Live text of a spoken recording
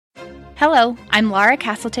Hello, I'm Laura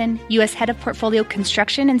Castleton, U.S. Head of Portfolio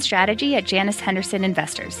Construction and Strategy at Janus Henderson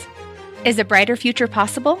Investors. Is a brighter future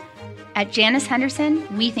possible? At Janus Henderson,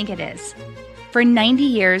 we think it is. For 90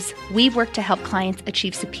 years, we've worked to help clients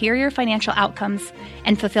achieve superior financial outcomes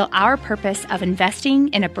and fulfill our purpose of investing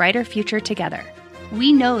in a brighter future together.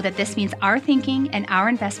 We know that this means our thinking and our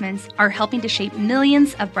investments are helping to shape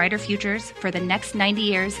millions of brighter futures for the next 90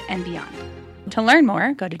 years and beyond. To learn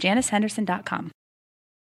more, go to janushenderson.com.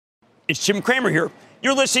 It's Jim Cramer here.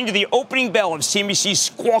 You're listening to the opening bell of CNBC's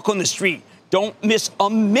Squawk on the Street. Don't miss a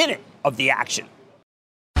minute of the action.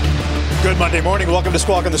 Good Monday morning. Welcome to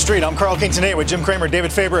Squawk on the Street. I'm Carl King today with Jim Cramer,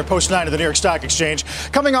 David Faber at Post 9 of the New York Stock Exchange.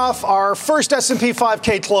 Coming off our first S&P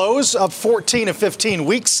 5K close of 14 of 15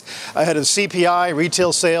 weeks ahead of CPI,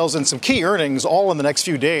 retail sales, and some key earnings all in the next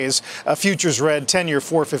few days. Futures red, 10-year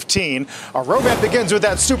 415. Our roadmap begins with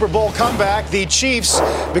that Super Bowl comeback. The Chiefs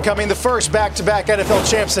becoming the first back-to-back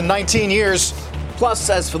NFL champs in 19 years.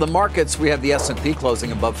 Plus, as for the markets, we have the S&P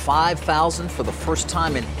closing above 5,000 for the first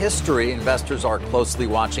time in history. Investors are closely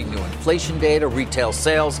watching new inflation data, retail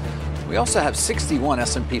sales. We also have 61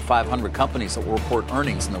 S&P 500 companies that will report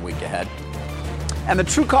earnings in the week ahead. And the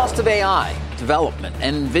true cost of AI development.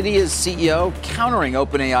 NVIDIA's CEO countering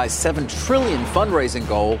OpenAI's $7 trillion fundraising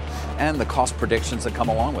goal and the cost predictions that come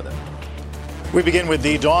along with it. We begin with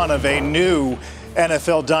the dawn of a new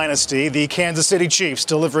NFL dynasty, the Kansas City Chiefs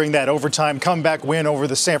delivering that overtime comeback win over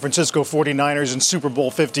the San Francisco 49ers in Super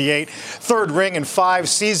Bowl 58. Third ring in 5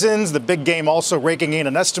 seasons. The big game also raking in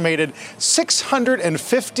an estimated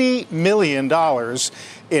 $650 million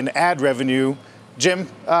in ad revenue. Jim,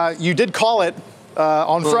 you did call it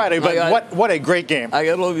on Friday, but what a great game. I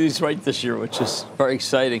got all of these right this year, which is very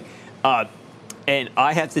exciting. And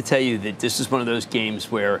I have to tell you that this is one of those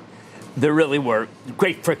games where there really were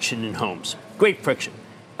great friction in homes. Great friction.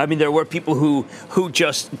 I mean, there were people who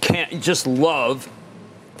just love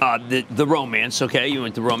the romance. Okay, you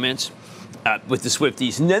went to romance with the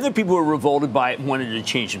Swifties, and then there are people who were revolted by it and wanted a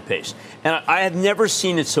change in pace. And I have never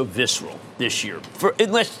seen it so visceral this year.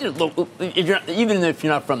 Unless even if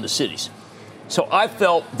you're not from the cities. So I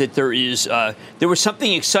felt that there was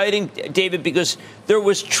something exciting, David, because there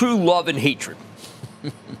was true love and hatred.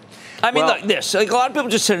 I mean, like this. Like a lot of people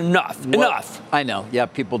just said enough. I know. Yeah,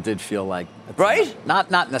 people did feel like, right? Not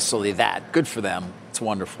necessarily that. Good for them. It's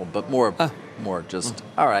wonderful, but more just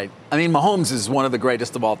all right. I mean, Mahomes is one of the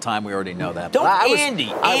greatest of all time. We already know that.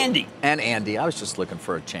 Andy. I was just looking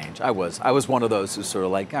for a change. I was one of those who sort of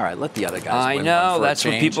like, all right, let the other guys win. I know. For That's a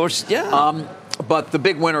what change. people are. Yeah. But the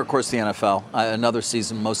big winner, of course, the NFL. Another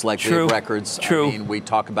season, most likely of records. True. I mean, we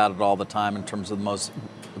talk about it all the time in terms of the most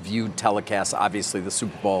viewed telecasts. Obviously, the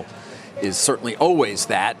Super Bowl is certainly always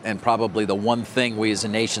that, and probably the one thing we as a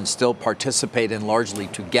nation still participate in largely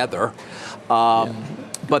together.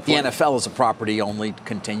 But the NFL as a property only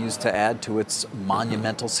continues to add to its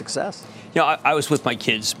monumental success. You know, I was with my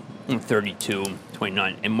kids, I'm 32,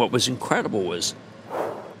 29, and what was incredible was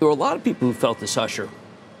there were a lot of people who felt this Usher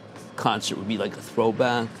concert would be like a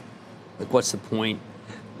throwback. Like, what's the point?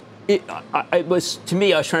 To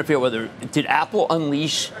me, I was trying to figure out whether, did Apple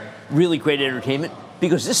unleash really great entertainment?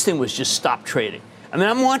 Because this thing was just stop trading. I mean,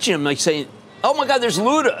 I'm watching them like saying, "Oh my God, there's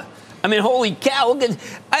Luda." I mean, holy cow! Look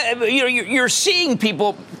at, you're seeing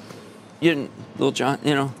people. Lil Jon,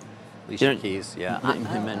 Alicia Keys, yeah. He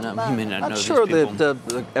may not know I'm sure these people.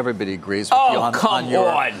 that everybody agrees with you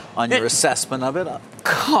on your assessment of it.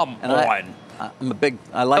 Come on. I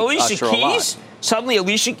like Alicia Usher Keys. a lot. Suddenly,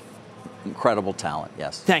 Alicia. Incredible talent,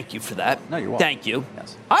 yes. Thank you for that. No, you're welcome. Thank you.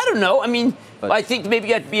 Yes. I don't know. I mean, I think maybe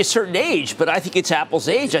you have to be a certain age, but I think it's Apple's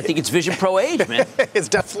age. I think it's Vision Pro age, man. It's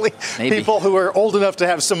definitely people who are old enough to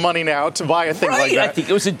have some money now to buy a thing like that. I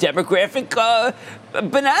think it was a demographic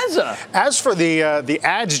bonanza. As for the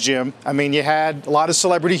ads, Jim, I mean, you had a lot of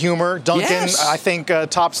celebrity humor. Duncan, I think,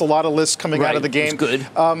 tops a lot a lot coming out of the game. Good.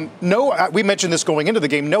 We mentioned this going into the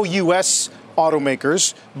game. No U.S.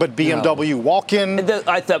 automakers, but BMW walk-in.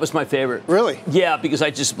 That was my favorite. Really? Yeah, because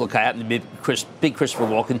I happen to be big Christopher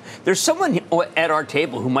Walken. There's someone at our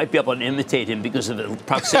table who might be able to imitate him because of the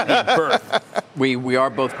proximity of birth. We are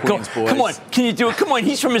both Queens boys. Come on, can you do it? Come on,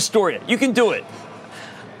 he's from Astoria. You can do it.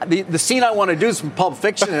 The scene I want to do is from Pulp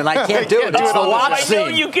Fiction, and I can't do it. It's the watch scene. I know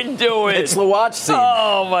you can do it. It's the watch scene.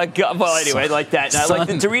 Oh, my God. Well, anyway, I like that. And I like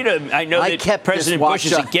the Dorito. I know that President Bush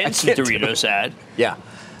is against the Doritos ad. Yeah.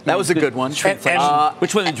 That was a good one. Which one,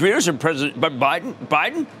 the Doritos or President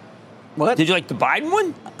Biden? What? Did you like the Biden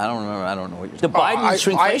one? I don't remember. I don't know what you're talking about.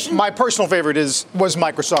 The Biden shrinkflation? My personal favorite was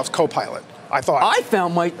Microsoft's Copilot.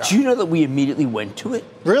 Do you know that we immediately went to it?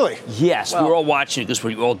 Really? Yes, we were all watching it because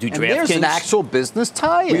we all do DraftKings. And there's an actual business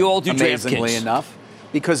tie-in. We all do DraftKings. Amazingly enough.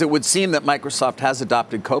 Because it would seem that Microsoft has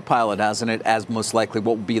adopted Copilot, hasn't it, as most likely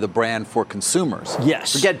what will be the brand for consumers.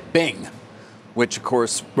 Yes. Forget Bing, which, of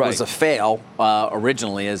course, was a fail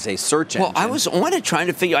originally as a search engine. Well, I was on it trying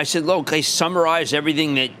to figure. I said, look, they summarize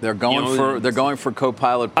everything that they're going for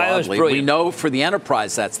Copilot broadly. We know for the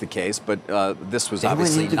enterprise that's the case, but this was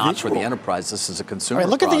obviously not for the enterprise. This is a consumer.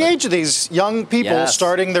 Look at the age of these young people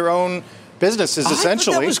starting their own businesses,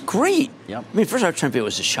 essentially. That was great. Yep. I mean, first I was trying to figure,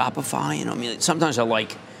 was it Shopify? I mean, sometimes I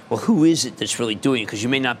like, well, who is it that's really doing it? Because you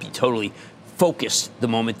may not be totally focused the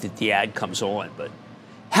moment that the ad comes on. But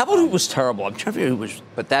how about who was terrible? I'm trying to figure who was.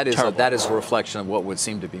 But that is a reflection of what would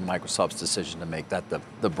seem to be Microsoft's decision to make that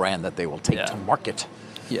the brand that they will take to market.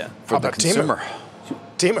 Yeah. For the consumer.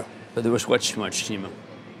 Temu. But there was much too much Temu.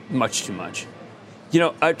 Much too much. You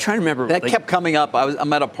know, I'm trying to remember. That kept coming up.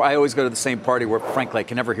 I always go to the same party where, frankly, I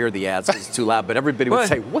can never hear the ads because it's too loud. But everybody would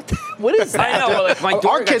say, "What is that?" I know. Well, like my daughter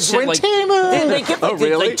our kids were in Temu. They get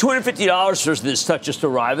like $250 for this stuff just to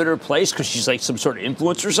arrive at her place because she's like some sort of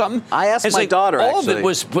influencer or something. I asked my daughter. All of it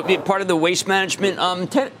was part of the waste management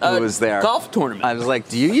was there. golf tournament. I was like,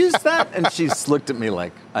 "Do you use that?" And she looked at me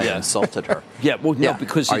like I insulted her. Yeah. Well, no,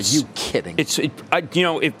 because are you kidding?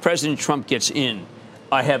 If President Trump gets in,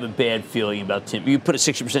 I have a bad feeling about Tim. You put a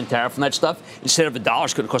 60% tariff on that stuff instead of $1,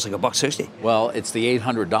 it's going to cost like $1.60. Well, it's the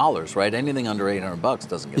 $800, right? Anything under $800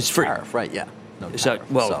 doesn't get a tariff, right? Yeah. No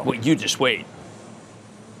tariff. Well, you just wait,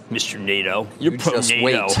 Mr. NATO. You're pro NATO.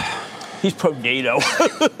 Wait. He's pro NATO.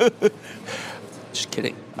 Just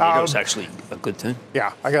kidding. NATO's actually a good thing.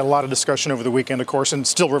 Yeah, I got a lot of discussion over the weekend, of course, and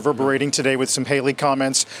still reverberating today with some Haley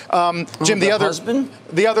comments. Jim, the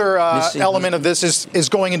other element of this is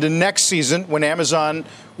going into next season when Amazon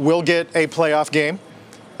will get a playoff game.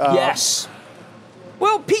 Yes.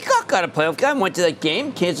 Well, Peacock got a playoff game. Went to that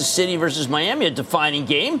game, Kansas City versus Miami, a defining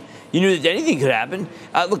game. You knew that anything could happen.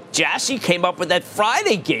 Look, Jassy came up with that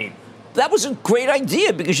Friday game. That was a great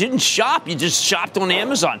idea because you didn't shop. You just shopped on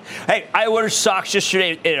Amazon. Hey, I ordered socks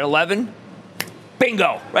yesterday at 11.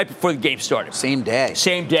 Bingo, right before the game started. Same day.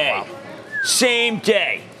 Wow. Same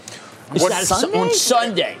day. Sunday? On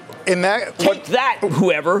Sunday. Take that,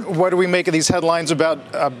 whoever. What do we make of these headlines about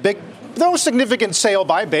a big, though significant sale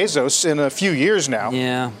by Bezos in a few years now?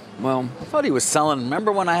 Yeah. Well, I thought he was selling.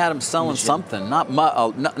 Remember when I had him selling something?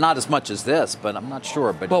 Not as much as this, but I'm not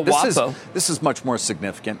sure. But this is much more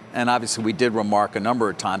significant. And obviously, we did remark a number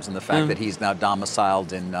of times on the fact that he's now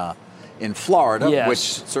domiciled in Florida, which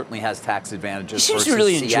certainly has tax advantages. He seems to be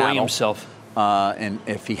really enjoying himself. And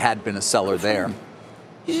if he had been a seller there,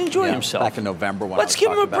 he's enjoying himself. Back in November when Let's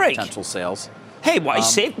give him a break. Potential sales. Hey, why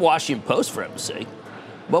saved Washington Post for heaven's sake?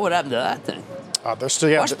 What would happen to that thing? There's still,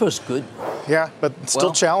 Washington Post good. Yeah, but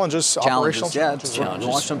still challenges. Operational challenges. The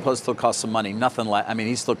Washington Post still costs some money. Nothing like. I mean,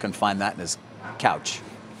 he still can find that in his couch,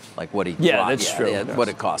 like what he. That's true. Yeah, what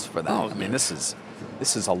it costs for that. I mean, this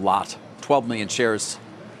is a lot. 12 million shares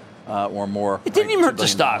or more. It didn't even hurt the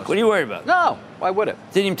stock. What are you worried about? No, why would it?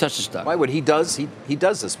 Didn't even touch the stock. Why would he? Does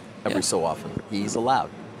this every so often? He's allowed.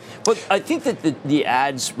 But I think that the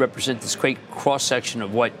ads represent this great cross section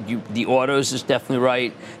of what the autos is definitely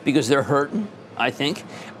right because they're hurting. I think.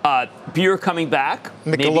 Beer coming back.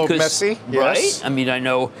 Michelob Messi, right? yes. I mean, I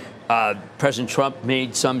know President Trump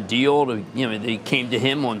made some deal to, they came to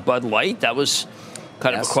him on Bud Light. That was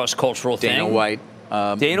kind of a cross-cultural thing.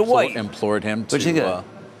 Dana White implored him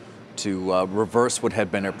to reverse what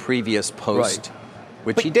had been a previous post,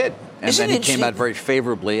 which he did. And then he came out very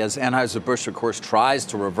favorably as Anheuser-Busch, of course, tries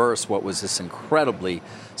to reverse what was this incredibly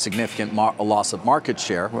significant loss of market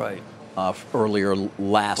share earlier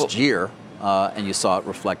last year. And you saw it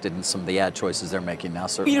reflected in some of the ad choices they're making now,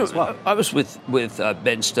 certainly as well. I was with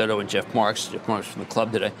Ben Stutto and Jeff Marks from the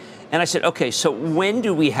club today, and I said, okay, so when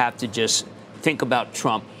do we have to just think about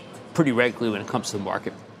Trump pretty regularly when it comes to the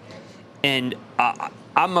market? And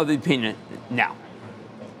I'm of the opinion now,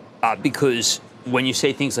 because when you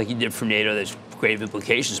say things like you did for NATO, there's grave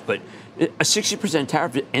implications, but a 60%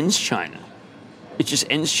 tariff ends China. It just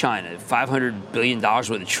ends China, $500 billion worth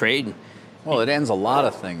of trade. Well, it ends a lot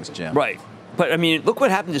of things, Jim. Right. But, I mean, look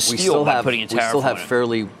what happened to steel by putting a tariff on it. We still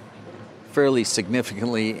have fairly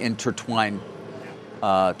significantly intertwined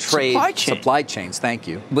supply chains. Thank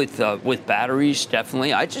you. With batteries,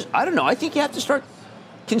 definitely. I don't know. I think you have to start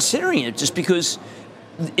considering it just because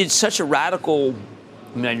it's such a radical.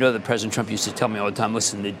 I mean, I know that President Trump used to tell me all the time,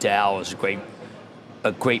 listen, the Dow is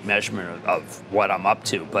a great measurement of what I'm up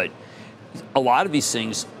to. But a lot of these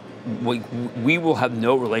things, we will have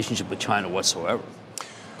no relationship with China whatsoever.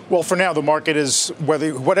 Well, for now, the market is,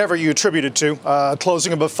 whatever you attribute it to,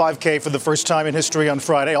 closing above 5K for the first time in history on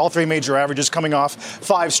Friday. All three major averages coming off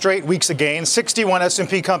 5 straight weeks of gains. 61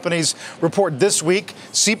 S&P companies report this week.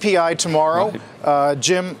 CPI tomorrow. Right.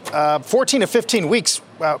 Jim, 14 to 15 weeks.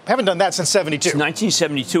 Haven't done that since 72. It's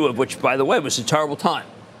 1972, of which, by the way, was a terrible time.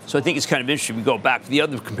 So I think it's kind of interesting. We go back. The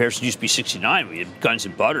other comparison used to be 69. We had guns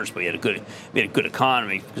and butters, but we had a good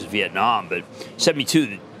economy because of Vietnam. But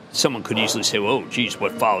 72, someone could easily say, "Whoa, geez,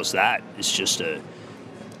 what follows that?" It's just a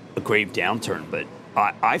grave downturn. But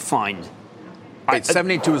I find. Wait,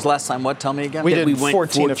 72 was last time. What? Tell me again. We went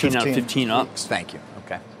 14 out, 15 up. Thank you.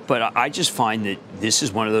 Okay. But I just find that this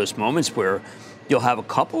is one of those moments where you'll have a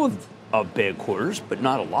couple of bad quarters, but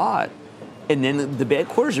not a lot. And then the bad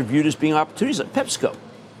quarters are viewed as being opportunities, like PepsiCo.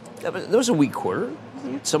 That was a weak quarter.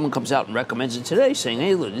 Someone comes out and recommends it today, saying,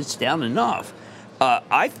 "Hey, look, it's down enough."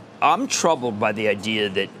 I'm troubled by the idea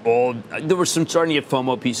that there were some starting to get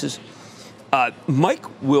FOMO pieces. Mike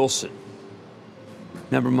Wilson,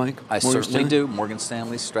 remember Mike? I certainly do. Morgan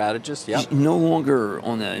Stanley strategist. Yeah. He's no longer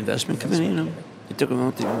on the investment committee. You know? He took him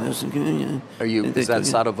out the investment committee. Is that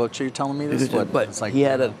Sado Voce you're telling me this? But he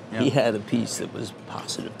had a piece that was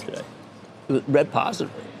positive today. It was read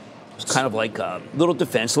positively. It's kind of like a little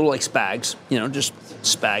defense, a little like Spags, just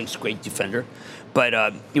Spags, great defender. But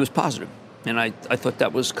it was positive, and I thought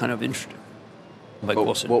that was kind of interesting. Mike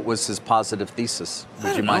Wilson. What was his positive thesis?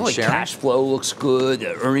 Would you mind sharing? Cash flow looks good,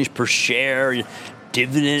 earnings per share,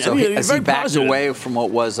 dividend. So has he backed away from what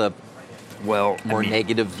was a more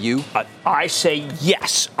negative view? I say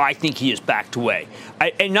yes. I think he has backed away,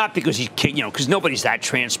 and not because he's, because nobody's that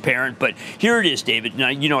transparent. But here it is, David. Now,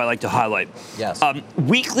 I like to highlight. Yes.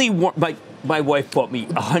 Weekly. My wife bought me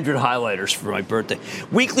 100 highlighters for my birthday.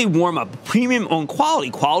 Weekly warm-up, premium on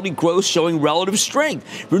quality growth showing relative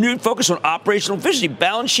strength, renewed focus on operational efficiency,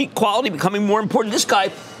 balance sheet quality becoming more important. This guy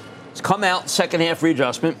has come out second half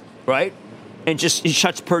readjustment, right, and he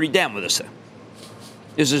shuts Purdy down with this thing.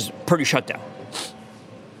 This is Purdy shutdown.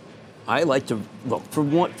 I like to look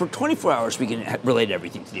for 24 hours. We can relate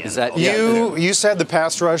everything to the end. Is that you said the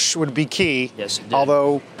pass rush would be key? Yes, it did.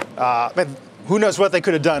 Although, who knows what they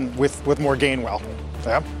could have done with more Gainwell?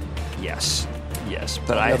 Yeah. Yes.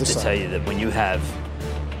 But I have to tell you that when you have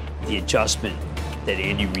the adjustment that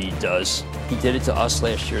Andy Reid does, he did it to us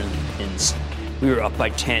last year, and we were up by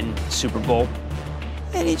 10 Super Bowl,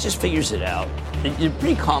 and he just figures it out. You're a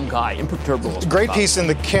pretty calm guy, imperturbable. Great piece in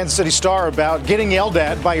the Kansas City Star about getting yelled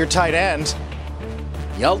at by your tight end.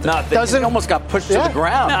 Yelled at? He almost got pushed to the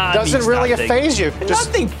ground. Doesn't really faze you.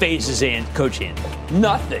 Nothing phases Coach Andy.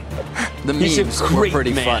 Nothing. The memes were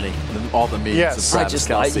pretty funny. All the memes of Travis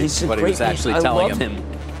Kelce, what he was actually telling him.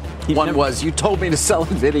 One was, "You told me to sell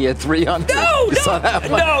NVIDIA 300." No,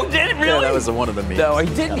 did it really? Yeah, that was one of the memes. No, he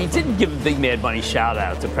didn't. He didn't give a big Mad Money shout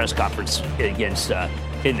out at the press conference against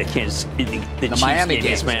in the Chiefs Miami game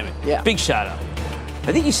against Miami. Yeah, big shout out.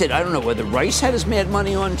 I think he said, I don't know whether Rice had his Mad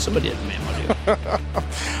Money on. Somebody had Mad Money on.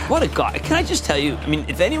 What a guy! Can I just tell you? I mean,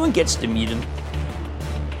 if anyone gets to meet him,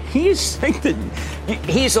 he's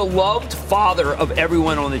a loved father of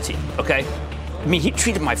everyone on the team. Okay. I mean, he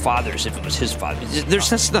treated my father as if it was his father. There's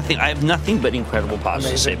just nothing. I have nothing but incredible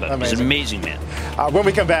positive to say about him. He's an amazing man. When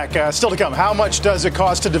we come back, still to come, how much does it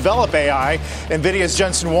cost to develop AI? NVIDIA's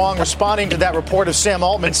Jensen Huang responding to that report of Sam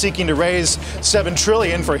Altman seeking to raise $7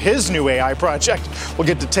 trillion for his new AI project. We'll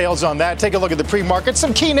get details on that. Take a look at the pre-market.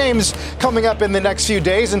 Some key names coming up in the next few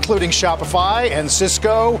days, including Shopify and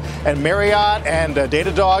Cisco and Marriott and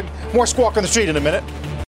Datadog. More Squawk on the Street in a minute.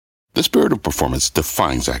 The spirit of performance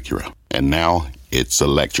defines Acura, and now it's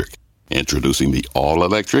electric. Introducing the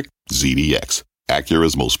all-electric ZDX,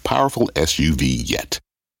 Acura's most powerful SUV yet.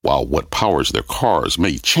 While what powers their cars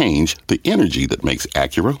may change, the energy that makes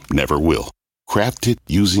Acura never will. Crafted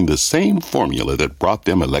using the same formula that brought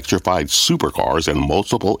them electrified supercars and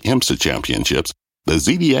multiple IMSA championships, the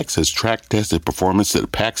ZDX has track-tested performance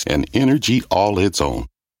that packs an energy all its own.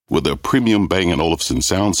 With a premium Bang & Olufsen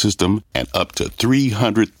sound system and up to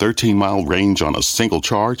 313-mile range on a single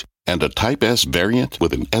charge, and a Type S variant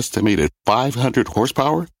with an estimated 500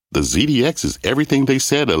 horsepower, the ZDX is everything they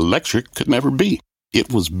said electric could never be.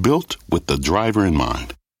 It was built with the driver in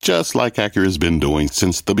mind, just like Acura's been doing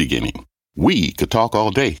since the beginning. We could talk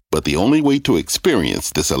all day, but the only way to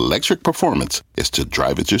experience this electric performance is to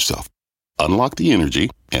drive it yourself. Unlock the energy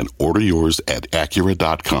and order yours at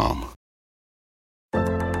Acura.com.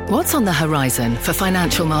 What's on the horizon for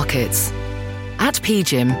financial markets? At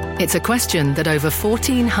PGIM, it's a question that over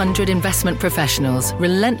 1,400 investment professionals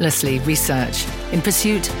relentlessly research in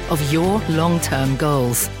pursuit of your long-term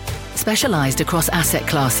goals. Specialized across asset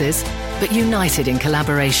classes, but united in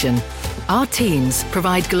collaboration. Our teams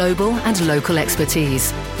provide global and local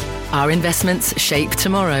expertise. Our investments shape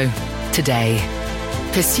tomorrow, today.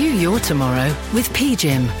 Pursue your tomorrow with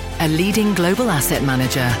PGIM, a leading global asset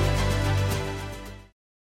manager.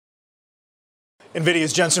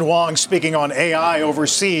 NVIDIA's Jensen Huang speaking on AI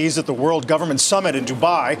overseas at the World Government Summit in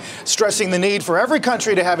Dubai, stressing the need for every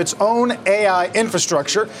country to have its own AI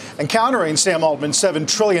infrastructure and countering Sam Altman's $7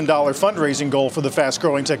 trillion fundraising goal for the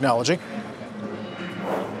fast-growing technology.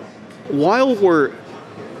 While we're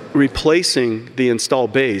replacing the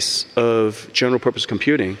installed base of general-purpose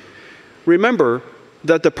computing, remember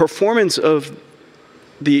that the performance of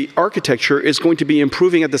the architecture is going to be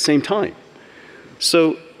improving at the same time.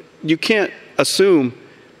 So you can't assume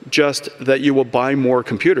just that you will buy more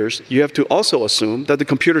computers. You have to also assume that the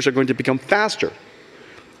computers are going to become faster.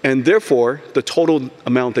 And therefore, the total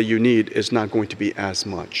amount that you need is not going to be as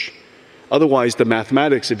much. Otherwise, the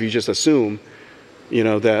mathematics, if you just assume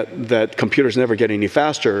that computers never get any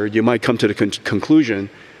faster, you might come to the conclusion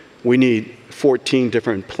we need 14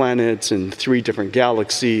 different planets and 3 different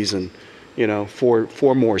galaxies and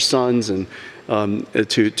four more suns and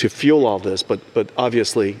to fuel all this. But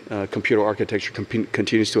obviously, computer architecture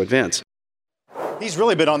continues to advance. He's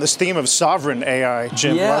really been on this theme of sovereign AI,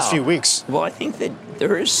 Jim, the last few weeks. Well, I think that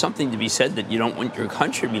there is something to be said that you don't want your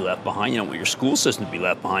country to be left behind. You don't want your school system to be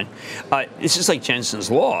left behind. It's just like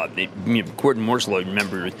Jensen's law. According to Moore's law,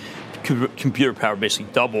 remember, computer power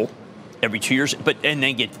basically double every 2 years, but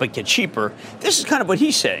get cheaper. This is kind of what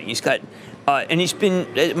he's saying. He's got, and he's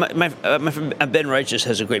been. My friend Ben Righteous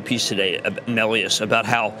has a great piece today, Melius, about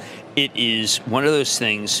how it is one of those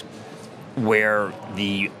things where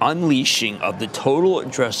the unleashing of the total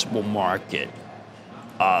addressable market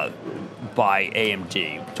by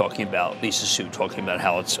AMD, talking about Lisa Su, talking about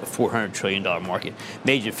how it's a $400 trillion market,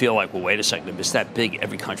 made you feel like, well, wait a second, if it's that big,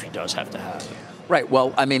 every country does have to have it. Right.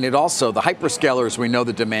 Well, I mean, it also, the hyperscalers, we know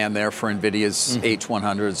the demand there for NVIDIA's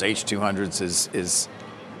H100s, H200s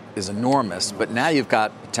is enormous. But now you've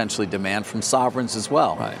got potentially demand from sovereigns as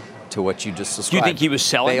well, right, to what you just described. Do you think he was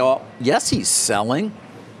selling? Yes, he's selling.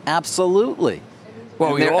 Absolutely.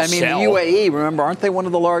 Well, the UAE, remember, aren't they one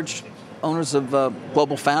of the large owners of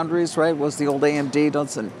Global Foundries, right? Was the old AMD,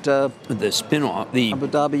 doesn't the spin-off, the Abu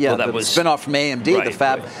Dhabi, yeah, well, the spin-off from AMD, right, the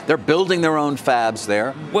fab. Right. They're building their own fabs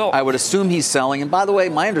there. Well, I would assume he's selling. And by the way,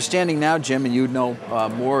 my understanding now, Jim, and you know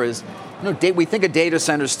more, is we think of data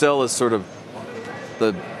centers still as sort of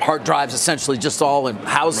the hard drives essentially just all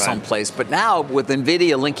housed someplace. But now with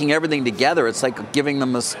NVIDIA linking everything together, it's like giving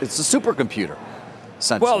them it's a supercomputer.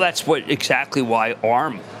 Well, that's exactly why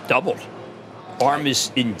ARM doubled. ARM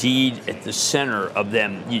is indeed at the center of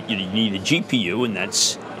them. You need a GPU, and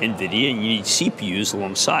that's NVIDIA, and you need CPUs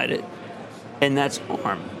alongside it, and that's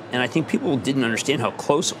ARM. And I think people didn't understand how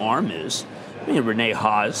close ARM is. I mean, Rene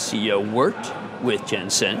Haas, CEO, worked with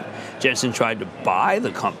Jensen. Jensen tried to buy the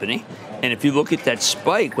company. And if you look at that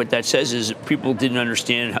spike, what that says is that people didn't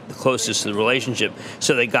understand the closeness of the relationship,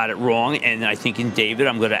 so they got it wrong. And I think in David,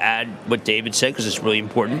 I'm going to add what David said because it's really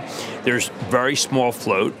important. There's very small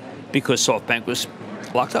float because SoftBank was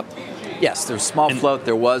locked up. Yes, there's small float.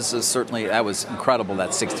 There was certainly, that was incredible,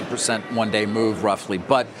 that 60% one-day move roughly.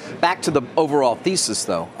 But back to the overall thesis,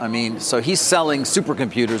 though. I mean, so he's selling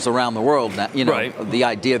supercomputers around the world. Now, the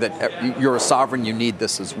idea that you're a sovereign, you need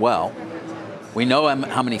this as well. We know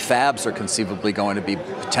how many fabs are conceivably going to be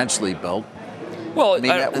potentially built. Well, I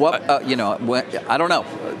mean, I don't know.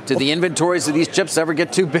 Do the inventories of these chips ever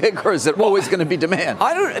get too big, or is it always going to be demand?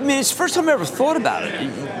 I mean, it's the first time I ever thought about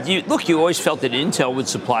it. You always felt that Intel would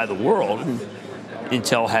supply the world. And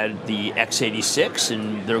Intel had the x86,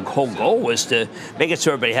 and their whole goal was to make it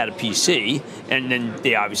so everybody had a PC, and then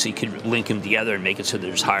they obviously could link them together and make it so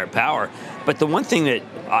there's higher power. But the one thing that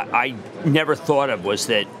I never thought of was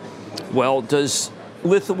that, well, does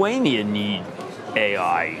Lithuania need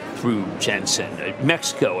AI through Jensen?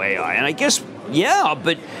 Mexico AI? And I guess, yeah,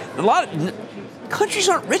 but a lot of countries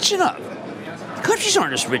aren't rich enough. Countries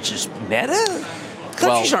aren't as rich as Meta.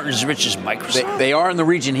 Countries aren't as rich as Microsoft. They are in the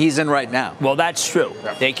region he's in right now. Well, that's true.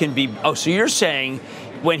 Yeah. They can be. Oh, so you're saying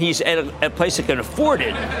when he's at a place that can afford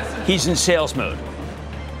it, he's in sales mode?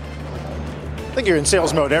 I think you're in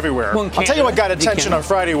sales mode everywhere. Well, I'll tell you what got attention on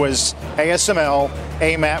Friday was ASML,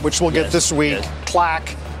 AMAT, which we'll get this week,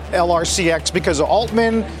 CLAC, LRCX, because of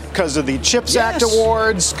Altman, because of the CHIPS Act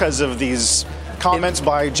awards, because of these comments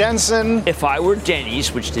by Jensen. If I were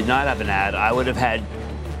Denny's, which did not have an ad, I would have had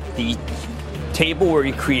the table where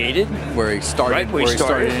he creed, where he started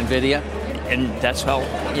NVIDIA. And that's how,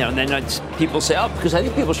 and then people say, because I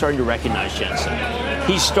think people are starting to recognize Jensen.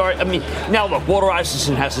 Now look, Walter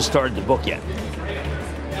Isaacson hasn't started the book yet.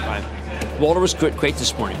 Right? Walter was great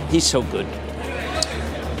this morning. He's so good.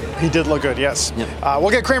 He did look good, yes. Yep. We'll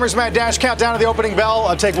get Cramer's Mad Dash countdown to the opening bell.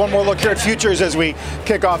 I'll take one more look here at futures as we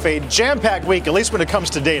kick off a jam-packed week, at least when it comes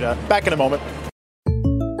to data. Back in a moment.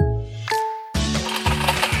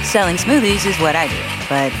 Selling smoothies is what I do.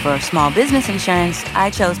 But for small business insurance, I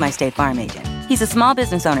chose my State Farm agent. He's a small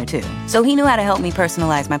business owner, too, so he knew how to help me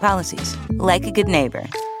personalize my policies. Like a good neighbor,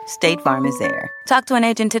 State Farm is there. Talk to an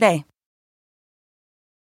agent today.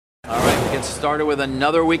 All right, we get started with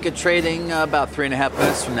another week of trading about 3.5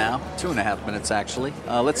 minutes from now. 2.5 minutes, actually.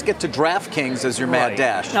 Let's get to DraftKings as your mad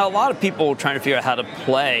dash. Now, a lot of people are trying to figure out how to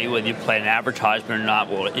play, whether you play an advertisement or not,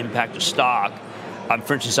 will it impact the stock.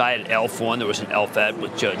 For instance, I had ELF one. There was an ELF ad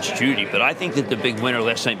with Judge Judy. But I think that the big winner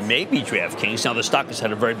last night may be DraftKings. Now, the stock has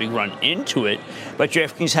had a very big run into it. But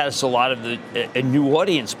DraftKings has a lot of a new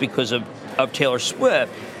audience because of Taylor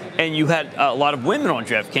Swift. And you had a lot of women on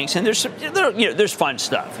DraftKings, and there's fun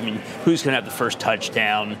stuff. I mean, who's going to have the first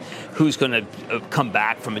touchdown? Who's going to come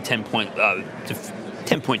back from a 10-point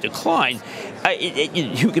decline?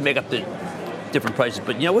 Who can make up the different prices?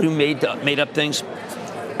 But you know what? Who made up things?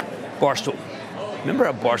 Barstool. Remember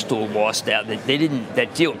how Barstool lost out? They didn't.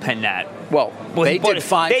 That deal with Penn Nat. Well, they did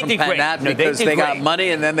fine from Penn Nat because they got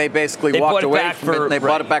money, and then they basically walked away from it. And they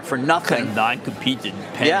bought it back for nothing. Non-competed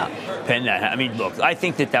Penn Nat. I mean, look, I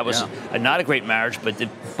think that was not a great marriage, but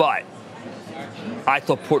I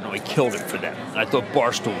thought Portnoy killed it for them. I thought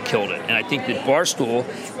Barstool killed it. And I think that Barstool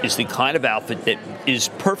is the kind of outfit that is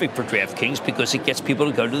perfect for DraftKings because it gets people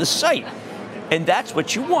to go to the site. And that's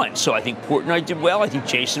what you want. So I think Portnoy did well. I think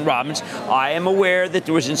Jason Robbins. I am aware that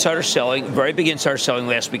there was insider selling, very big insider selling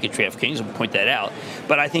last week at DraftKings. I'll point that out.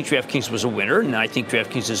 But I think DraftKings was a winner, and I think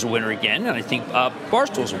DraftKings is a winner again. And I think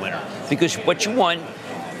Barstool's a winner because what you want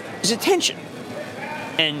is attention.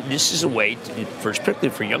 And this is a way, particularly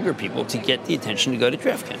for younger people, to get the attention to go to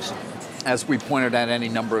DraftKings. As we pointed out any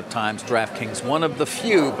number of times, DraftKings, one of the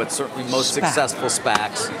few, but certainly most successful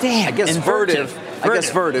SPACs. Damn. I guess Vertiv.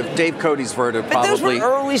 Dave Cody's Vertiv but probably. Those were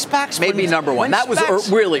early SPACs. Maybe number one. That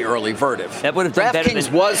was really early Vertiv. That would have done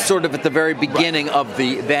DraftKings was sort of at the very beginning of what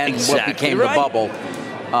became the bubble.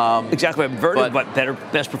 Exactly. Vertiv, but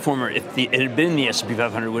best performer. If it had been in the S&P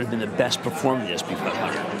 500, it would have been the best performer in the S&P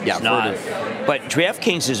 500. Yeah, not. But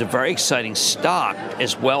DraftKings is a very exciting stock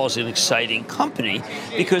as well as an exciting company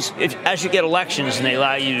because as you get elections and they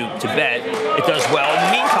allow you to bet, it does well. In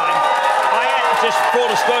the meantime, just full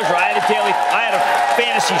disclosure, I had a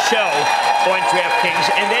fantasy show on DraftKings,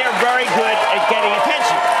 and they are very good at getting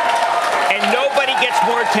attention. And nobody gets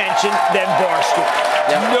more attention than Barstool.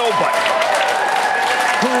 Yep. Nobody.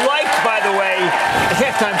 Who liked, by the way, the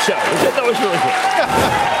halftime show, which I thought was really good.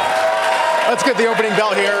 Let's get the opening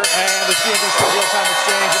bell here and the CNBC real-time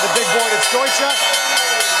exchange. At the big board, it's Deutsche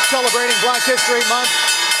celebrating Black History Month.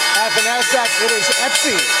 At the NASDAQ, it is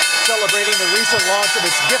Etsy celebrating the recent launch of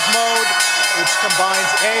its gift mode, which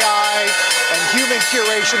combines AI and human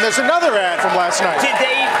curation. There's another ad from last night. Did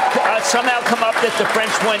they somehow come up that the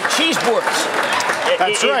French want cheese boards?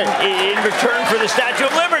 That's right. In return for the Statue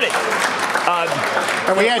of Liberty.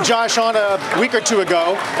 And we had Josh on a week or two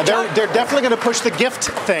ago. And they're definitely going to push the gift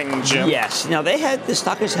thing, Jim. Yes. Now, the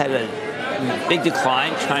stock has had a big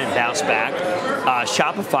decline, trying to bounce back.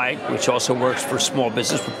 Shopify, which also works for small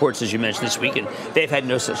business reports, as you mentioned this week, and they've had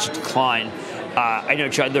no such decline. I know,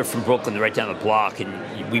 John, they're from Brooklyn. They're right down the block, and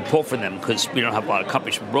we pull for them because we don't have a lot of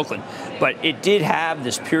companies from Brooklyn. But it did have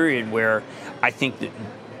this period where I think that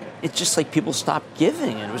it's just like people stopped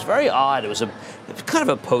giving, and it was very odd. It was kind of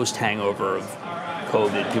a post-hangover of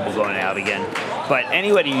COVID, people going out again. But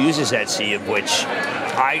anybody who uses Etsy, of which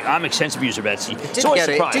I'm an extensive user of Etsy, it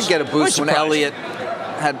did get a boost when Elliott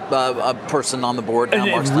had a person on the board now,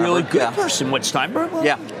 Mark Steinberg. Really good person. What, Steinberg?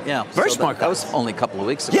 Yeah. Very smart guy. That was only a couple of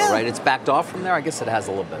weeks ago, right? It's backed off from there. I guess it has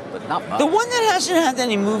a little bit, but not much. The one that hasn't had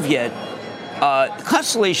any move yet,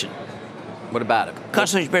 Constellation. What about it?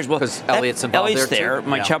 Constellation Bears. Well, because Elliott's involved there.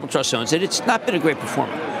 My Chapel Trust owns it. It's not been a great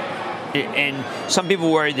performer. And some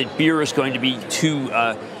people worry that beer is going to be too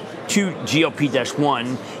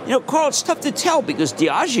GLP-1. Carl, it's tough to tell because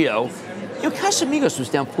Diageo, Casamigos was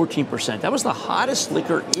down 14%. That was the hottest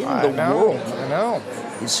liquor in the world. I know.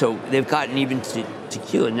 And so they've gotten even to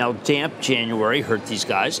tequila. Now, damp January hurt these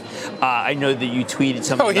guys. I know that you tweeted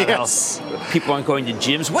something about how people aren't going to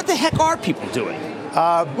gyms. What the heck are people doing?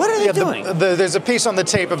 What are they doing? There's a piece on the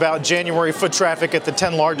tape about January foot traffic at the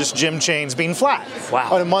 10 largest gym chains being flat.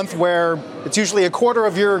 Wow. On a month where it's usually a quarter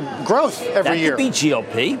of your growth every year. That could be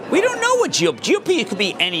GLP. We don't know what GLP. It could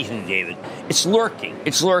be anything, David. It's lurking.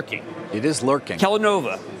 It is lurking.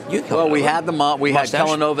 Kellanova. Well, we had them on. We had Mustache?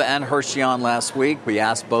 Kellanova and Hershey on last week. We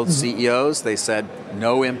asked both CEOs. They said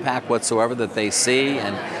no impact whatsoever that they see.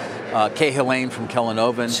 And Kay Helene from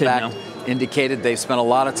Kellanova, in fact, indicated they've spent a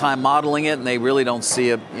lot of time modeling it, and they really don't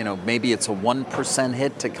see maybe it's a 1%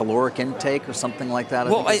 hit to caloric intake or something like that.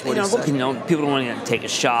 Well, people don't want to take a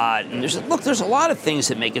shot. And there's a lot of things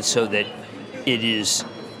that make it so that it is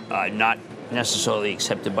not necessarily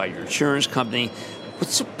accepted by your insurance company.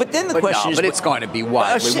 But then the question is... But it's going to be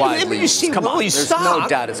widely used. Come on, there's no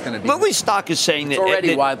doubt it's going to be. Lilly's stock is saying that... It's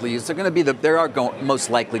already widely used. They're going to be most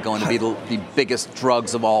likely going to be the biggest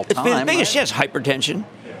drugs of all time. It's the biggest, yes, hypertension.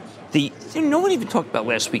 No one even talked about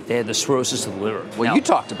last week. They had the cirrhosis of the liver. Well, you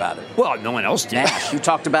talked about it. Well, no one else did. NASH. You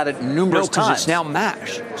talked about it numerous times. No, because it's now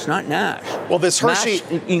MASH. It's not NASH. Well, this Hershey...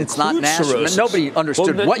 It's not NASH. Cirrhosis. Nobody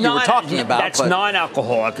understood what you were talking about. That's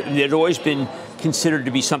non-alcoholic. It had always been considered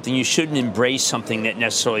to be something you shouldn't embrace, something that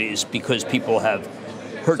necessarily is because people have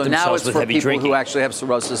hurt themselves with heavy drinking. So now it's for people who actually have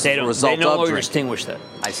cirrhosis as a result of drinking. They no longer distinguish that.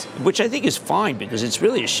 I see. Which I think is fine, because it's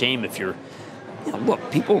really a shame if you're... look,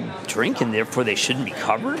 people drink and therefore they shouldn't be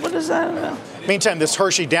covered? What is that? Meantime, this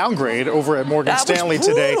Hershey downgrade over at Morgan Stanley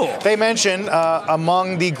today, they mention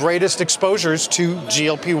among the greatest exposures to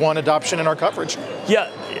GLP-1 adoption in our coverage. Yeah,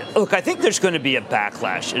 look, I think there's going to be a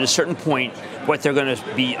backlash. At a certain point, what they're going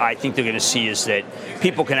to be, I think they're going to see is that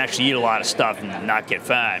people can actually eat a lot of stuff and not get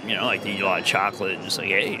fat. Like they eat a lot of chocolate and it's like,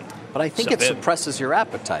 hey. But I think it suppresses your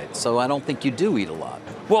appetite, so I don't think you do eat a lot.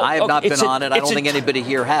 Well, I have not been on it. I don't think anybody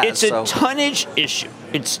here has. It's a tonnage issue.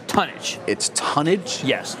 It's tonnage. It's tonnage?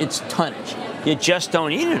 Yes, it's tonnage. You just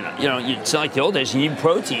don't eat enough. It's not like the old days. You need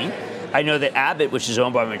protein. I know that Abbott, which is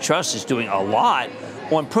owned by my trust, is doing a lot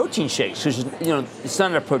on protein shakes because it's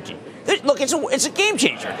not enough protein. Look, it's a game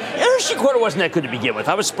changer. Hershey quarter wasn't that good to begin with.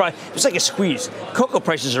 I was surprised. It was like a squeeze. Cocoa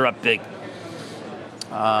prices are up big.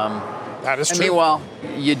 That is true. Meanwhile,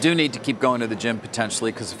 you do need to keep going to the gym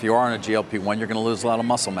potentially because if you are on a GLP-1, you're going to lose a lot of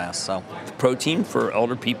muscle mass. So, the protein for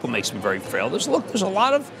elder people makes them very frail. There's a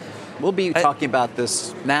lot of. We'll be talking about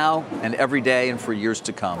this now and every day and for years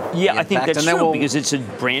to come. Yeah, I think that's true because it's a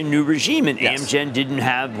brand new regime, and Amgen didn't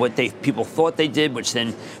have what people thought they did, which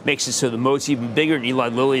then makes it so the moat's even bigger. And Eli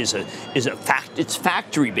Lilly it's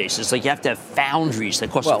factory based. It's like you have to have foundries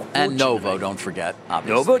that cost a fortune. And Novo, don't forget.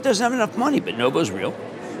 Obviously. Novo doesn't have enough money, but Novo's real.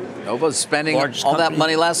 Novo's spending all that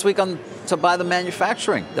money last week to buy the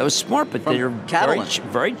manufacturing. That was smart, but they're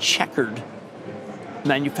very checkered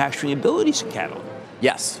manufacturing abilities in Catalent.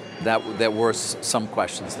 Yes, there were some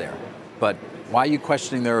questions there. But why are you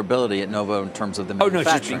questioning their ability at Novo in terms of the manufacturing?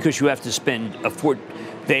 Oh, no, just because you have to spend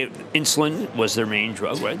insulin was their main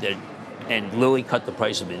drug, right? And Lilly cut the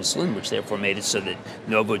price of insulin, which therefore made it so that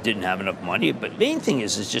Novo didn't have enough money. But main thing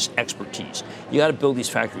is just expertise. You got to build these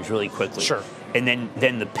factories really quickly. Sure. And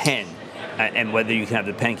then the pen, and whether you can have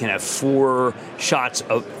the pen can have 4 shots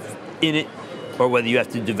in it, or whether you have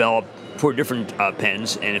to develop 4 different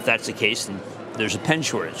pens. And if that's the case, then there's a pen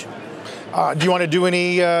shortage. Do you want to do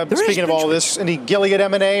any, speaking of all this, any Gilead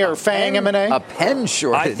M&A or Fang M&A? A pen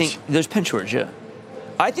shortage? I think there's pen shortage, yeah.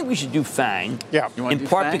 I think we should do Fang, in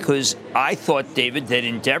part Fang? because I thought, David, that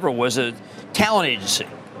Endeavor was a talent agency.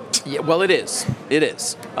 Yeah, well, it is. It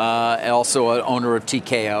is. Also, an owner of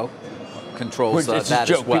TKO controls that as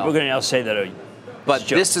well. People are going to now say that. But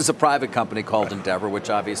this is a private company called Endeavor,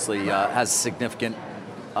 which obviously has significant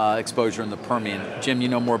exposure in the Permian. Jim, you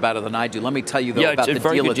know more about it than I do. Let me tell you, though, about the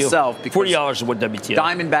deal itself. $40 is what WTI.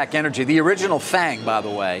 Diamondback Energy, the original Fang, by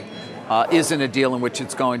the way, is in a deal in which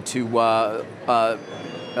it's going to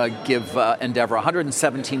give Endeavor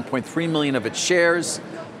 117.3 million of its shares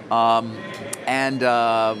and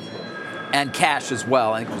cash as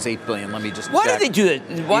well. I think it was $8 billion. Let me just Why check. did they do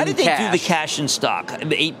that? Why did they do the cash in stock?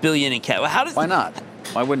 $8 billion in cash. Why not?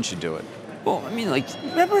 Why wouldn't you do it? Well, I mean,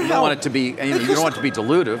 remember you don't want it to be. You don't want it to be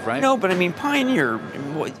dilutive, right? No, but I mean, Pioneer,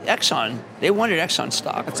 Exxon, they wanted Exxon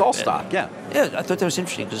stock. It's all stock, yeah. Yeah, I thought that was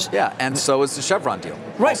interesting because. Yeah, and so is the Chevron deal.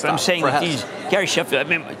 Right, but I'm saying that Gary Sheffield.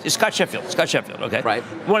 I mean, Scott Sheffield, okay. Right.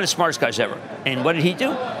 One of the smartest guys ever. And what did he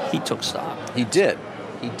do? He took stock. He did.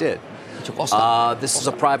 He took all stock. This is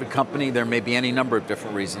a private company. There may be any number of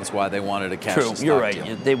different reasons why they wanted a cash. True, you're right.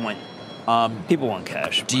 Deal. They want. People want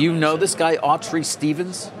cash. Do you know this guy, Autry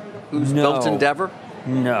Stevens, who's built Endeavor?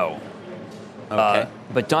 No. Okay.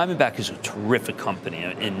 But Diamondback is a terrific company.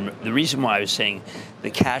 And the reason why I was saying the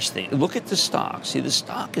cash thing, look at the stock. See, the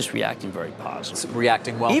stock is reacting very positive. It's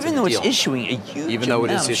reacting well even to though the it's deal. issuing a huge Even though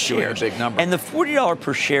it amount is of issuing shares. a big number. And the $40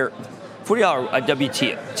 per share, $40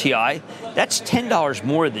 WTI, that's $10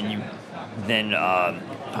 more than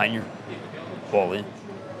Pioneer all in.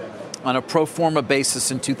 On a pro forma basis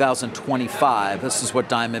in 2025, this is what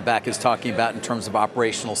Diamondback is talking about in terms of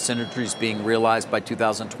operational synergies being realized by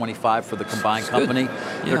 2025 for the combined company.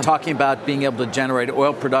 Yeah. They're talking about being able to generate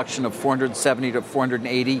oil production of 470 to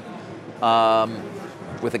 480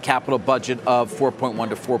 with a capital budget of 4.1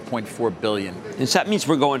 to 4.4 billion. And so that means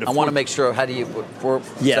we're going to. I want to make sure. How do you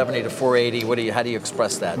 470 to 480? How do you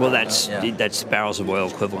express that? Well, that's barrels of oil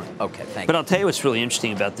equivalent. Okay, thank you. But I'll tell you what's really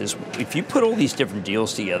interesting about this. If you put all these different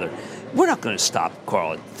deals together, we're not going to stop,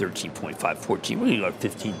 Carl, at 13.5, 14. We're going to go to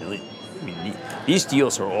 15 million. I mean, these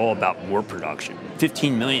deals are all about more production.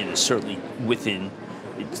 15 million is certainly within.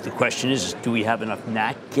 The question is, do we have enough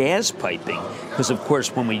nat gas piping? Because, of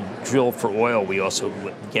course, when we drill for oil, we also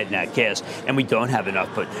get nat gas, and we don't have enough.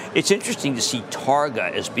 But it's interesting to see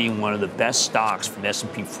Targa as being one of the best stocks from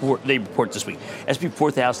S&P 4. They report this week. S&P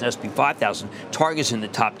 4000, S&P 5000. Targa's in the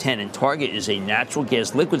top 10, and Targa is a natural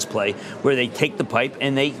gas liquids play where they take the pipe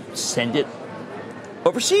and they send it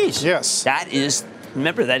overseas. Yes.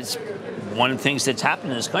 Remember, that is one of the things that's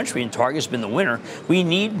happened in this country, and Targa's been the winner. We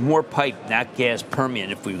need more pipe, nat gas, Permian,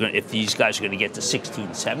 if these guys are going to get to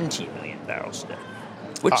 16, 17 million barrels a day,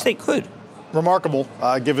 which they could. Remarkable,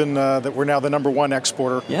 given that we're now the number one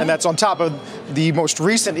exporter. Yeah. And that's on top of the most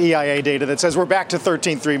recent EIA data that says we're back to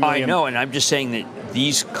 13.3 million. I know, and I'm just saying that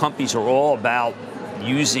these companies are all about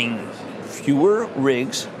using fewer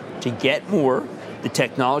rigs to get more. The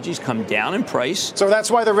technologies come down in price. So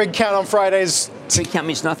that's why the rig count on Fridays. Rig count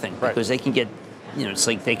means nothing, right? Because they can get, it's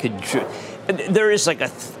like they could. There is like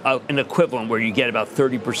an equivalent where you get about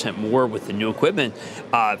 30% more with the new equipment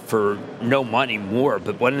for no money more.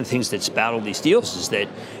 But one of the things that's about all these deals is that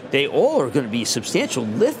they all are going to be substantial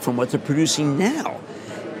lift from what they're producing now.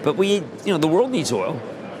 But the world needs oil.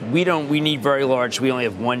 We need very large. We only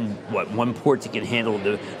have one port that can handle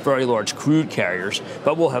the very large crude carriers,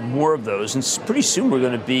 but we'll have more of those. And pretty soon we're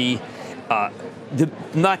going to be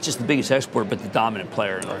not just the biggest exporter, but the dominant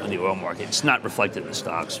player in the oil market. It's not reflected in the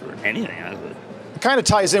stocks or anything. It kind of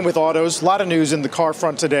ties in with autos. A lot of news in the car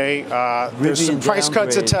front today. There's some price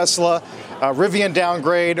cuts at Tesla. Rivian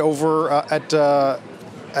downgrade over at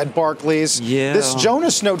Barclays. Yeah. This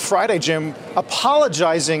Jonas note Friday, Jim,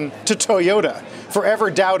 apologizing to Toyota for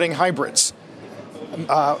ever doubting hybrids.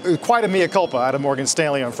 Quite a mea culpa out of Morgan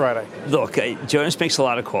Stanley on Friday. Look, Jonas makes a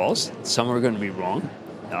lot of calls. Some are going to be wrong.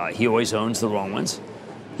 He always owns the wrong ones.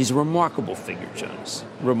 He's a remarkable figure, Jonas.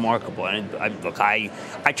 Remarkable. And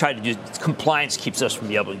I try to do, compliance keeps us from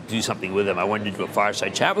being able to do something with him. I wanted to do a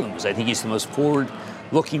fireside chat with him because I think he's the most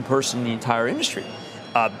forward-looking person in the entire industry.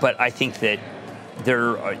 But I think that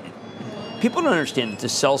people don't understand that the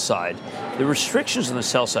sell side, the restrictions on the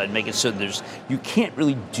sell side make it so you can't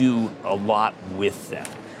really do a lot with them.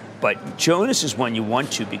 But Jonas is one you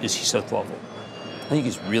want to because he's so thoughtful. I think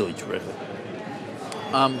he's really terrific.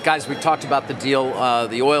 Guys, we talked about the deal,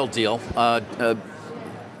 the oil deal.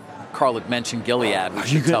 Carl had mentioned Gilead. We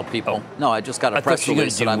should tell people. No, I just got a press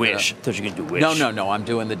release. I thought you were going to do Wish. No. I'm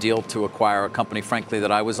doing the deal to acquire a company, frankly,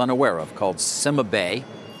 that I was unaware of called CymaBay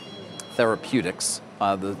Therapeutics.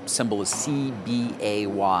 The symbol is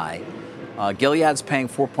CBAY. Gilead's paying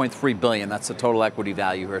 $4.3 billion. That's the total equity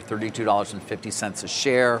value here, $32.50 a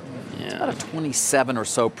share. Yeah. It's about a 27% or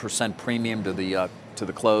so premium to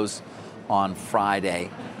the close on Friday.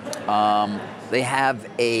 They have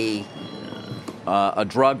a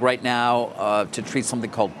drug right now to treat something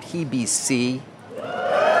called PBC,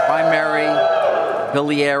 primary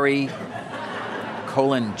biliary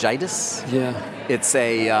cholangitis. Yeah,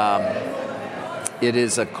 it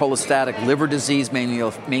is a cholestatic liver disease, mainly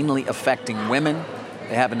affecting women.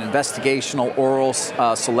 They have an investigational oral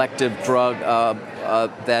selective drug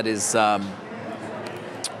that is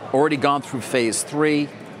already gone through phase 3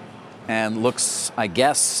 and looks, I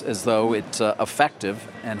guess, as though it's effective,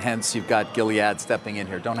 and hence you've got Gilead stepping in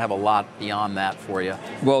here. Don't have a lot beyond that for you.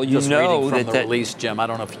 Well, you just know reading from the release, Jim. I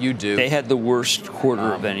don't know if you do. They had the worst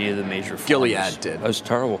quarter of any of the major pharmas. Gilead did. That was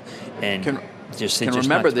terrible. And can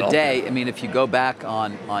remember the day. I mean, if you go back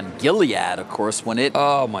on Gilead, of course, when it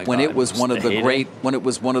was one of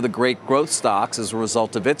the great growth stocks as a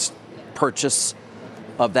result of its purchase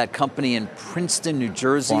of that company in Princeton, New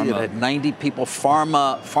Jersey, that had 90 people.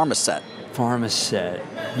 Pharmaset.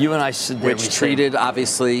 You and I said which treated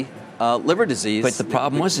obviously liver disease. But the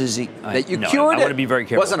problem was cured it. I want to be very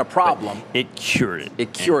careful. It wasn't a problem. It cured it.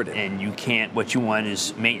 It cured it. And you can't. What you want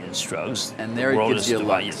is maintenance drugs. And there it gives you a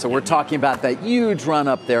lot. So we're talking about that huge run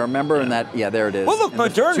up there. Remember? Yeah. And that. Yeah, there it is. Well, look,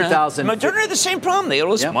 Moderna had the same problem. They had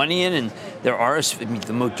all this money in, and there are. I mean,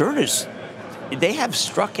 the Modernas, they have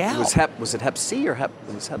struck out. Was it Hep C or Hep?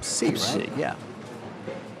 It was Hep C, right? C. Yeah.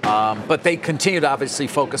 But they continue to obviously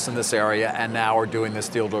focus in this area, and now are doing this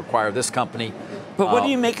deal to acquire this company. But what do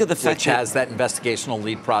you make of the fact which has that investigational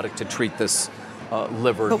lead product to treat this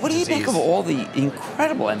liver But what do you disease? make of all the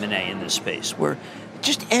incredible M&A in this space, where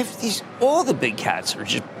just all the big cats are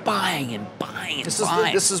just buying and buying and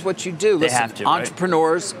buying? This is what you do. They Listen, have to, right?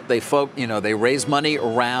 entrepreneurs, they raise money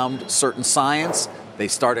around certain science. They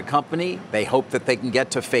start a company. They hope that they can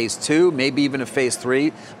get to phase 2, maybe even a phase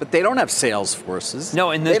 3, but they don't have sales forces. No,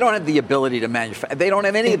 and they don't have the ability to manufacture. They don't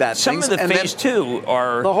have any of that. Some of the phase 2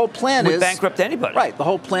 are the whole plan would is bankrupt anybody. Right. The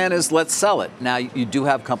whole plan is let's sell it. Now you do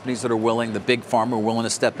have companies that are willing, the big pharma are willing to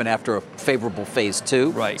step in after a favorable phase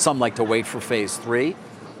 2. Right. Some like to wait for phase 3,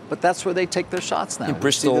 but that's where they take their shots now. And We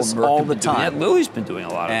Bristol see this Merck all have the been doing time. that. Lilly's been doing a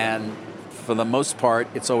lot of And for the most part,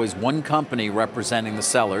 it's always one company representing the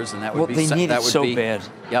sellers, and that would be they need it so bad.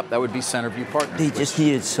 Yep, that would be Centerview Partners. They just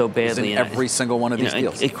need it so is badly. in every single one of these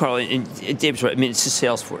deals. Carl, and Dave's right. I mean, it's the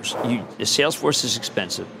sales force. The sales force is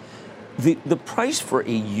expensive. The price for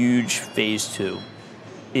a huge phase 2,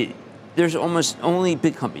 there's almost only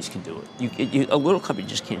big companies can do it. A little company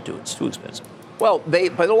just can't do it. It's too expensive. Well,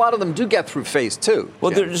 but a lot of them do get through phase 2.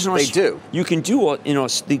 Well, Jim. They do. You can do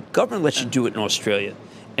the government lets you do it in Australia,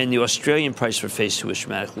 and the Australian price for phase 2 is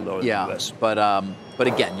dramatically lower than the US. But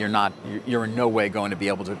again, you're in no way going to be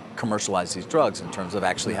able to commercialize these drugs in terms of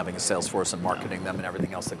actually having a sales force and marketing them and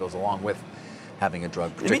everything else that goes along with having a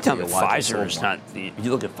drug. Let me tell you, particularly a widely Pfizer sold is one. not.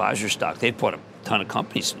 You look at Pfizer stock; they've bought a ton of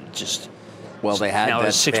companies. And just Well, they had now that.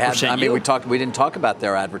 a 6% They had, I mean, yield. we didn't talk about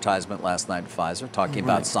their advertisement last night. Pfizer talking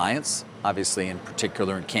about science, obviously in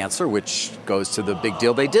particular in cancer, which goes to the big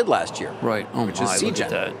deal they did last year, Right. Oh which my, is look CGen. at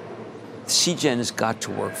that. CGen has got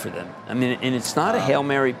to work for them. I mean, and it's not a Hail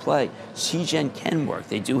Mary play. CGen can work.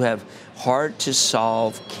 They do have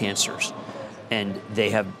hard-to-solve cancers, and they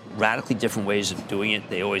have radically different ways of doing it.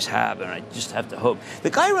 They always have, and I just have to hope. The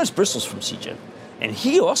guy who runs Bristol's from CGen, and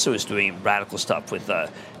he also is doing radical stuff with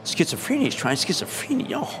schizophrenia. He's trying schizophrenia. You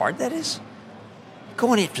know how hard that is?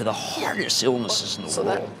 Going after the hardest illnesses in the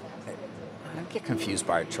world. I get confused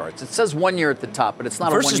by our charts. It says 1 year at the top, but it's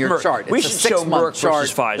not Versus a 1 year Merck. chart. It's We a should show 6-month Merck chart.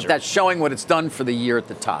 versus Pfizer. But that's showing what it's done for the year at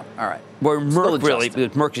the top. All right. Where Still Merck really,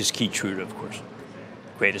 adjusted. Merck is Keytruda, of course.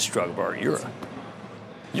 Greatest drug of our era.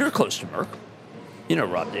 You're close to Merck. You know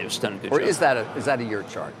Rob Davis done a good Or job. is that a year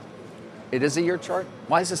chart? It is a year chart?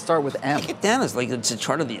 Why does it start with M? Take it down as like it's a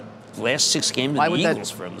chart of the last 6 games Why of the would that-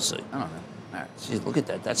 Eagles, for him to say. I don't know. All right. See, look at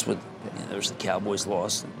that. That's what, there's the Cowboys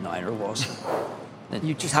loss, the Niner loss.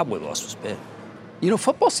 The Cowboy loss was bad. You know,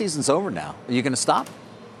 football season's over now. Are you going to stop?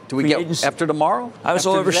 Do we Free get agents- after tomorrow? I was After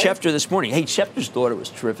all over today? Schefter this morning. Hey, Schefter's daughter was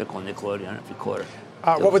terrific on Nickelodeon. I don't know if you caught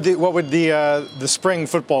her. What would the spring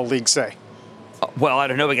football league say? Well, I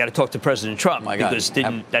don't know. We got to talk to President Trump Oh my God. because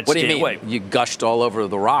that What do you stayed mean? away. You gushed all over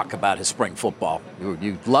The Rock about his spring football.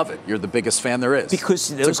 You love it. You're the biggest fan there is. Because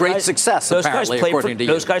it's a great success, apparently, according to you.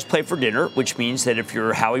 Those guys play for dinner, which means that if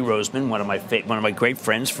you're Howie Roseman, one of my great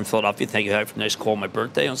friends from Philadelphia, thank you, Howie, for a nice call on my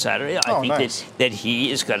birthday on Saturday. I think nice. that he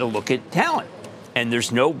is going to look at talent, and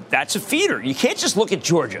that's a feeder. You can't just look at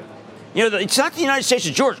Georgia. It's not the United States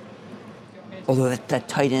of Georgia. Although that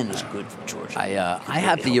tight end is good for Georgia. I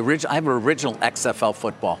have an original XFL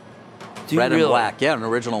football. Do you Red really? and black. Yeah, an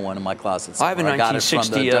original one in my closet. I have a somewhere. got it from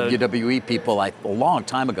 1960, the WWE people a long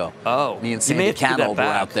time ago. Oh. Me and You may Sandy have to give that Canold were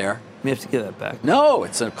back. out there. You may have to give that back. No,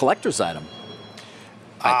 it's a collector's item.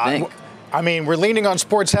 I think. I mean, we're leaning on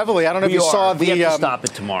sports heavily. I don't know if We you saw are. the. We have to stop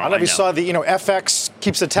it tomorrow. I don't know if you I saw the. FX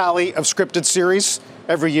keeps a tally of scripted series.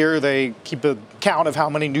 Every year they keep a count of how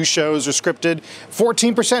many new shows are scripted.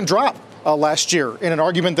 14% drop last year in an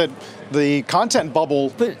argument that the content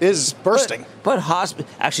bubble is bursting.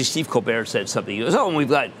 Actually, Steve Colbert said something. He goes, and we've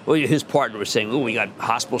got, his partner was saying, we got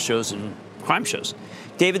hospital shows and crime shows.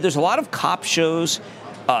 David, there's a lot of cop shows.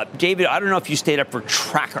 David, I don't know if you stayed up for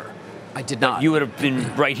Tracker. I did not. You would have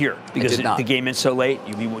been right here because did not. the game ends so late.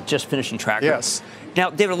 You were just finishing Tracker. Yes. Now,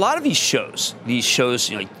 David, a lot of these shows,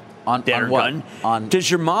 like On Dead or what? Done.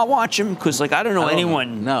 Does your mom watch them? Because I don't know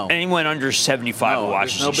anyone under 75 who No,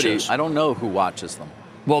 watches there's these nobody. shows. I don't know who watches them.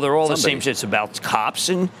 Well, they're all the Somebody. same shit. It's about cops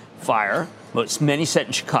and fire. Well, it's many set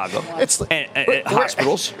in Chicago. And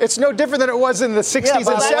hospitals. It's no different than it was in the 60s and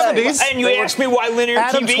by the way. 70s. And you ask me why linear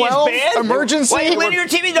Adam TV 12, is bad? Emergency. Why linear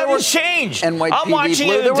TV doesn't change? NYPD I'm watching,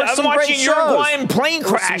 Blue. There were some I'm great watching shows. Uruguayan plane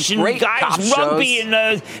There were some crash and great cop guys rugby shows.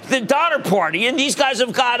 and the Donner Party. And these guys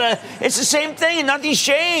have got it's the same thing and nothing's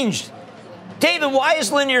changed. David, why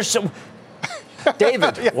is linear so...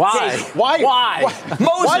 David, why? Why? Moses,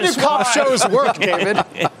 Why do cop why? shows work, David?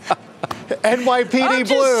 NYPD I'm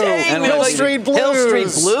just Blue, saying, Hill like, Street Blues. Hill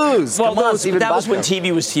Street Blues. Well, Come on, Steven that was when Butler.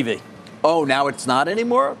 TV was TV. Oh, now it's not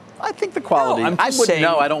anymore? I think the quality. No, I wouldn't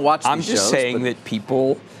know. I don't watch these shows. I'm just saying that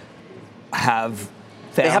people have.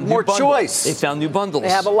 They have more choice. They found new bundles. They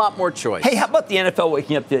have a lot more choice. Hey, how about the NFL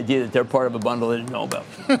waking up to the idea that they're part of a bundle they didn't know about?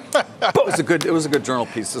 It was a good journal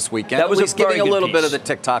piece this weekend. That was at least giving a little piece. bit of the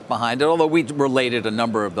TikTok behind it, although we related a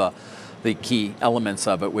number of the key elements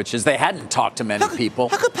of it, which is they hadn't talked to many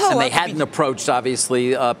people. And they hadn't approached,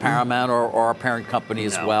 obviously, Paramount or our parent company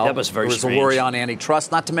as well. That was very strange. There was a worry on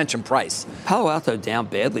antitrust, not to mention price. Palo Alto down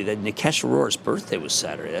badly. That Nikesh Arora's birthday was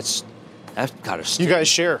Saturday. That's got to sting. You guys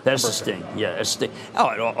share. That's a sting. Yeah, that's a sting. Oh,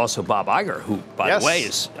 and also Bob Iger, who, by the way,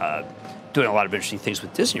 is doing a lot of interesting things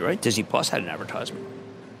with Disney, right? Disney Plus had an advertisement.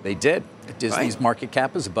 They did. Disney's market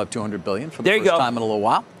cap is above $200 billion for the first time in a little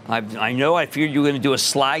while. I know. I figured you were going to do a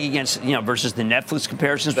slag against, versus the Netflix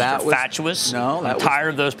comparisons, which are fatuous. No, I'm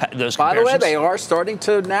tired of those comparisons. By the way, they are starting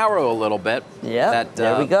to narrow a little bit. Yeah,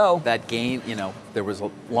 there we go. That gain, there was a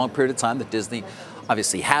long period of time that Disney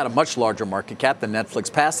obviously had a much larger market cap than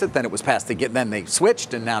Netflix passed it. Then it was passed again. Then they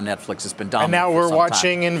switched, and now Netflix has been dominant. And now we're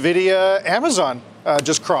watching NVIDIA, Amazon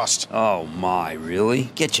just crossed. Oh my, really?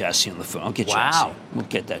 Get Jesse on the phone. I'll get Jesse. We'll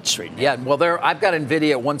get that straightened out. Yeah, well, I've got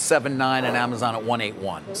NVIDIA at 179 and Amazon at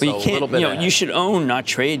 181. But so you can't. A little bit you should own, not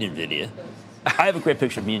trade NVIDIA. I have a great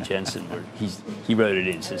picture of me and Jensen where he wrote it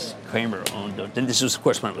in. It says Kramer owned. And this was, of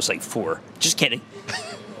course, when it was like 4. Just kidding.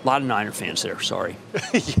 A lot of Niner fans there. Sorry.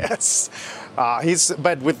 Yes.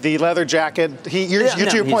 But with the leather jacket, to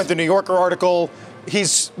your point, the New Yorker article,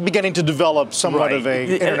 he's beginning to develop somewhat of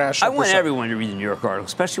a international. I want everyone to read the New Yorker article,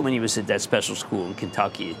 especially when he was at that special school in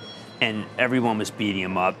Kentucky, and everyone was beating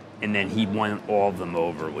him up, and then he won all of them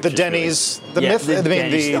over. Which the Denny's, really, myth, the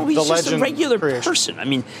legend. Just a regular creation. person. I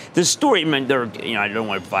mean, the story. I don't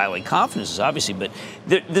want to violate confidences, obviously, but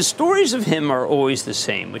the stories of him are always the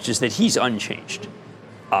same, which is that he's unchanged.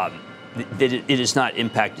 That it has not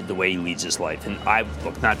impacted the way he leads his life. And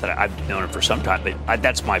not that I've known him for some time, but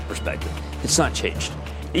that's my perspective. It's not changed.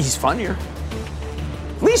 He's funnier.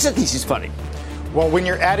 Lisa thinks he's funny. Well, when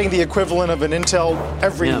you're adding the equivalent of an Intel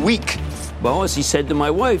every week. Well, as he said to my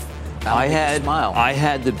wife, I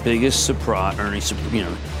had the biggest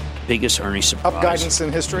biggest earnings surprise. Up guidance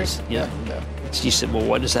in history? Yeah. She said, well,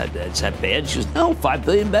 what is that? Is that bad? She goes, no, $5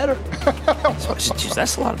 billion better. So I said, geez,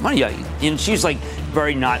 that's a lot of money. And she's like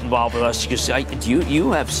very not involved with us. She goes, do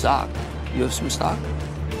you have stock? You have some stock?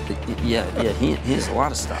 Yeah, he has a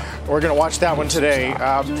lot of stock. We're going to watch that one today.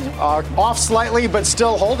 Off slightly, but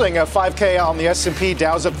still holding a 5K on the S&P.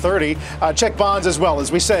 Dow's up 30. Check bonds as well.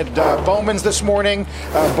 As we said, Bowman's this morning,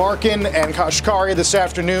 Barkin and Kashkari this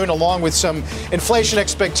afternoon, along with some inflation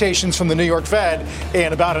expectations from the New York Fed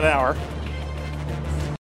in about an hour.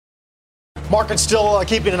 Markets still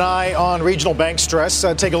keeping an eye on regional bank stress.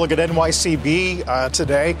 Take a look at NYCB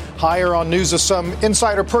today. Higher on news of some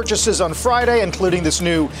insider purchases on Friday, including this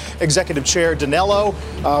new executive chair, Danello.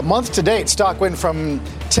 Month to date, stock went from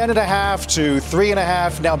 10.5 to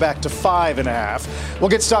 3.5, now back to 5.5. We'll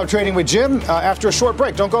get Stop Trading with Jim after a short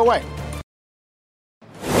break. Don't go away.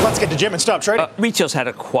 Let's get to Jim and Stop Trading. Retail's had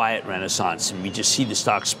a quiet renaissance, and we just see the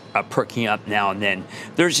stocks perking up now and then.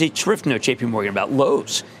 There's a terrific note, JP Morgan, about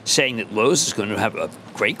Lowe's, saying that Lowe's is going to have a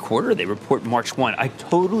great quarter. They report March 1. I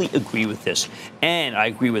totally agree with this. And I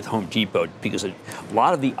agree with Home Depot, because a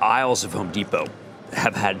lot of the aisles of Home Depot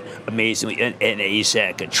have had amazingly, an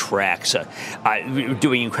AZEK, a Trax,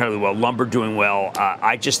 doing incredibly well, lumber doing well.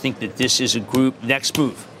 I just think that this is a group, next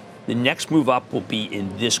move. The next move up will be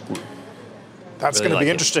in this group. That's really going to be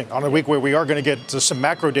interesting on a week where we are going to get some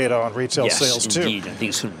macro data on retail sales, too. Yes, indeed. I think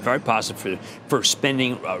it's very positive for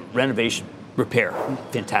spending, renovation, repair.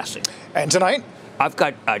 Fantastic. And tonight? I've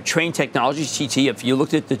got Train Technologies, TT. If you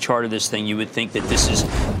looked at the chart of this thing, you would think that this is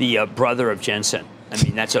the brother of Jensen. I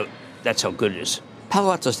mean, that's how good it is. Palo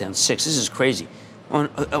Alto's down 6. This is crazy. On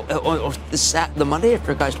the Monday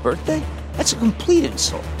after a guy's birthday? That's a complete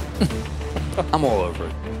insult. I'm all over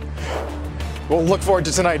it. We'll look forward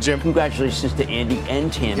to tonight, Jim. Congratulations to Andy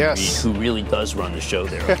and Tammy Reed, who really does run the show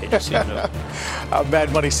there. Okay, just so you know.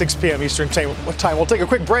 Mad Money, 6 p.m. Eastern time. We'll take a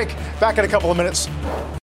quick break. Back in a couple of minutes.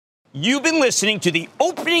 You've been listening to the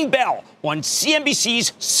opening bell on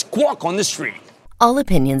CNBC's Squawk on the Street. All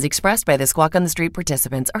opinions expressed by the Squawk on the Street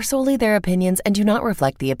participants are solely their opinions and do not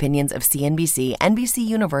reflect the opinions of CNBC, NBC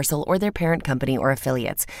Universal, or their parent company or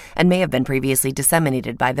affiliates, and may have been previously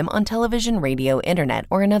disseminated by them on television, radio, internet,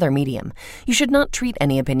 or another medium. You should not treat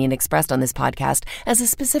any opinion expressed on this podcast as a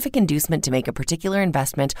specific inducement to make a particular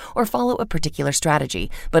investment or follow a particular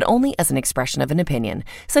strategy, but only as an expression of an opinion.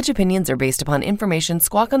 Such opinions are based upon information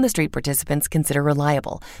Squawk on the Street participants consider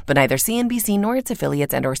reliable, but neither CNBC nor its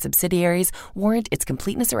affiliates and/or subsidiaries warrant its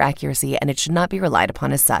completeness or accuracy, and it should not be relied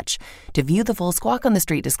upon as such. To view the full Squawk on the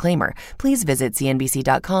Street disclaimer, please visit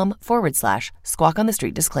cnbc.com/Squawk on the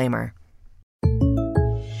Street disclaimer.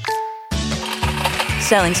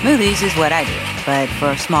 Selling smoothies is what I do. But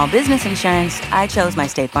for small business insurance, I chose my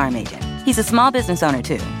State Farm agent. He's a small business owner,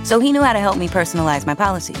 too, so he knew how to help me personalize my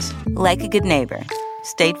policies. Like a good neighbor,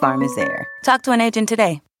 State Farm is there. Talk to an agent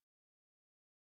today.